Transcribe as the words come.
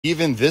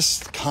Even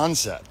this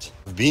concept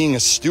of being a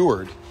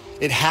steward,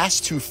 it has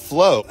to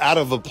flow out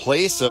of a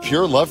place of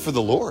pure love for the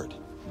Lord,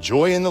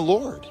 joy in the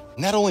Lord.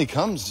 And that only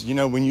comes,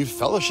 when you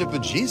fellowship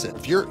with Jesus.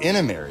 If you're in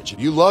a marriage,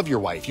 you love your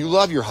wife, you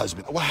love your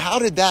husband. Well, how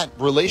did that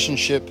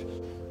relationship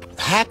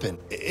happen?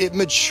 It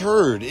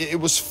matured. It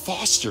was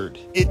fostered.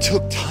 It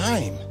took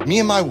time. Me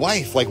and my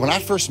wife, when I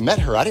first met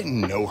her, I didn't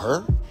know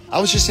her.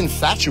 I was just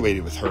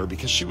infatuated with her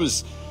because she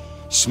was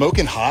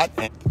smoking hot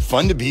and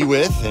fun to be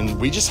with.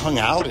 And we just hung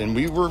out and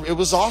it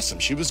was awesome.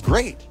 She was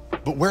great.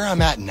 But where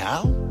I'm at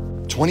now,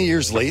 20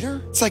 years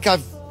later, it's like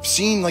I've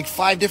seen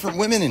 5 different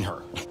women in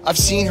her. I've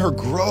seen her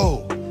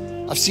grow.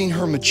 I've seen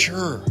her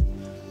mature.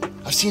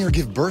 I've seen her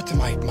give birth to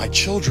my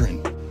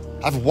children.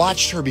 I've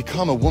watched her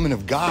become a woman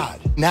of God.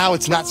 Now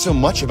it's not so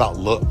much about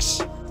looks.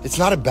 It's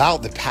not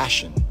about the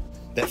passion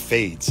that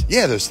fades.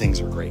 Yeah, those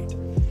things are great.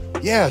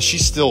 Yeah,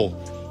 she's still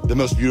the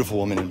most beautiful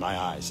woman in my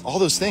eyes. All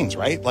those things,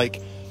 right?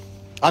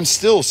 I'm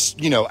still,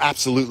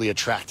 absolutely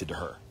attracted to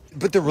her.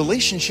 But the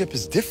relationship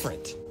is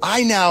different.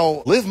 I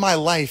now live my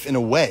life in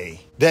a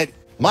way that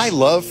my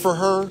love for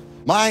her,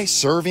 my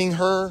serving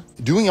her,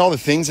 doing all the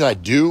things that I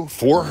do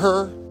for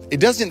her, it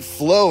doesn't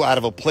flow out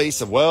of a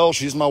place of, well,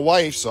 she's my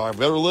wife, so I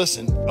better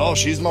listen. Oh,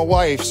 she's my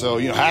wife, so,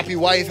 happy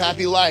wife,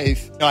 happy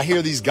life. I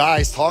hear these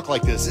guys talk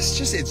like this.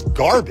 It's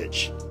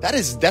garbage.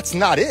 That's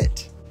not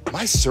it.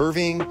 My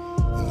serving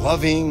and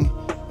loving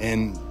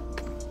and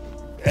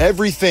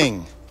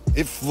everything,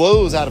 it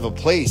flows out of a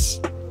place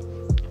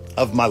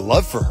of my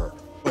love for her.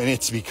 And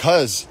it's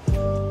because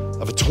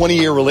of a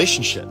 20-year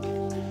relationship,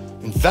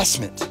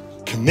 investment,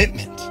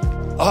 commitment,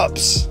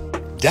 ups,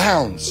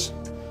 downs,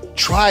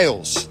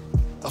 trials,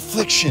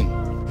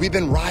 affliction. We've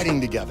been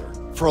riding together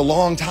for a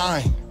long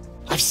time.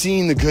 I've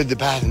seen the good, the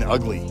bad, and the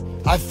ugly.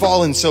 I've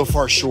fallen so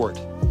far short.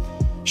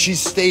 She's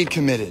stayed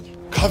committed,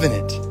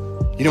 covenant.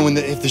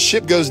 If the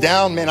ship goes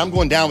down, man, I'm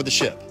going down with the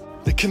ship.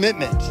 The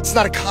commitment, it's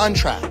not a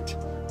contract.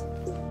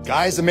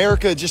 Guys,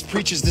 America just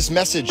preaches this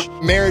message.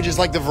 Marriage is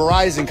like the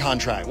Verizon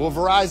contract. Well,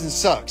 Verizon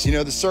sucks.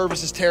 The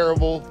service is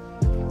terrible.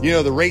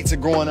 The rates are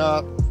going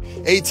up.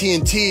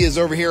 AT&T is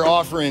over here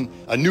offering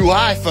a new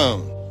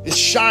iPhone. It's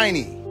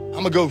shiny.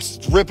 I'm gonna go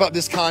rip up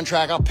this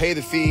contract. I'll pay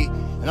the fee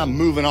and I'm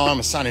moving on. I'm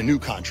gonna sign a new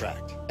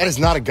contract. That is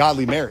not a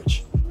godly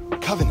marriage.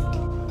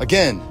 Covenant.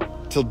 Again,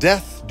 till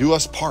death do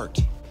us part.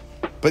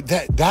 But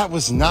that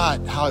was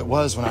not how it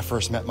was when I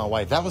first met my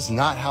wife. That was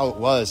not how it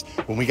was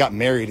when we got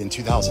married in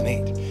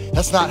 2008.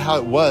 That's not how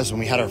it was when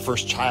we had our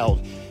first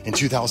child in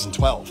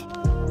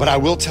 2012. But I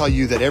will tell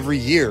you that every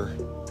year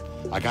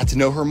I got to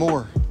know her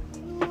more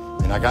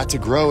and I got to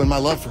grow in my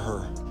love for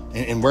her.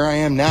 And where I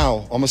am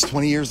now, almost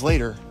 20 years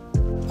later,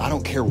 I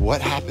don't care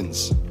what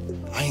happens.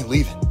 I ain't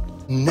leaving.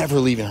 Never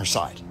leaving her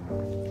side.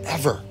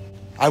 Ever.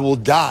 I will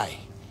die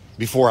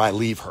before I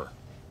leave her.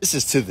 This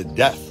is to the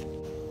death.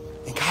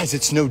 And guys,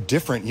 it's no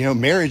different.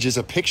 Marriage is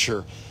a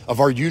picture of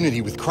our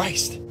unity with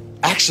Christ.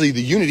 Actually,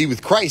 the unity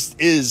with Christ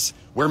is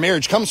where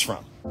marriage comes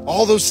from.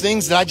 All those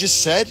things that I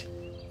just said,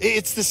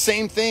 it's the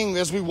same thing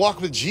as we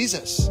walk with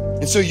Jesus.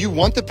 And so you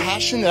want the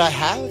passion that I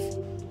have?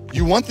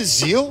 You want the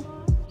zeal?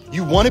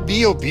 You want to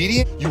be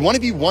obedient? You want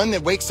to be one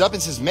that wakes up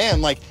and says,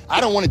 man,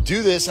 I don't want to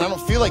do this and I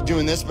don't feel like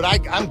doing this, but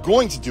I'm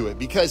going to do it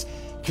because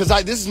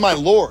this is my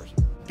Lord,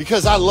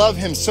 because I love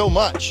him so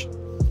much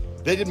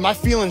that my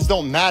feelings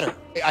don't matter.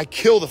 I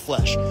kill the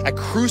flesh. I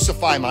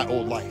crucify my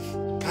old life.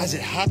 Guys,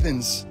 it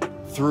happens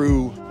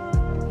through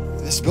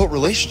this built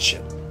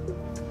relationship.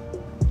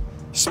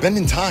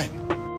 Spending time.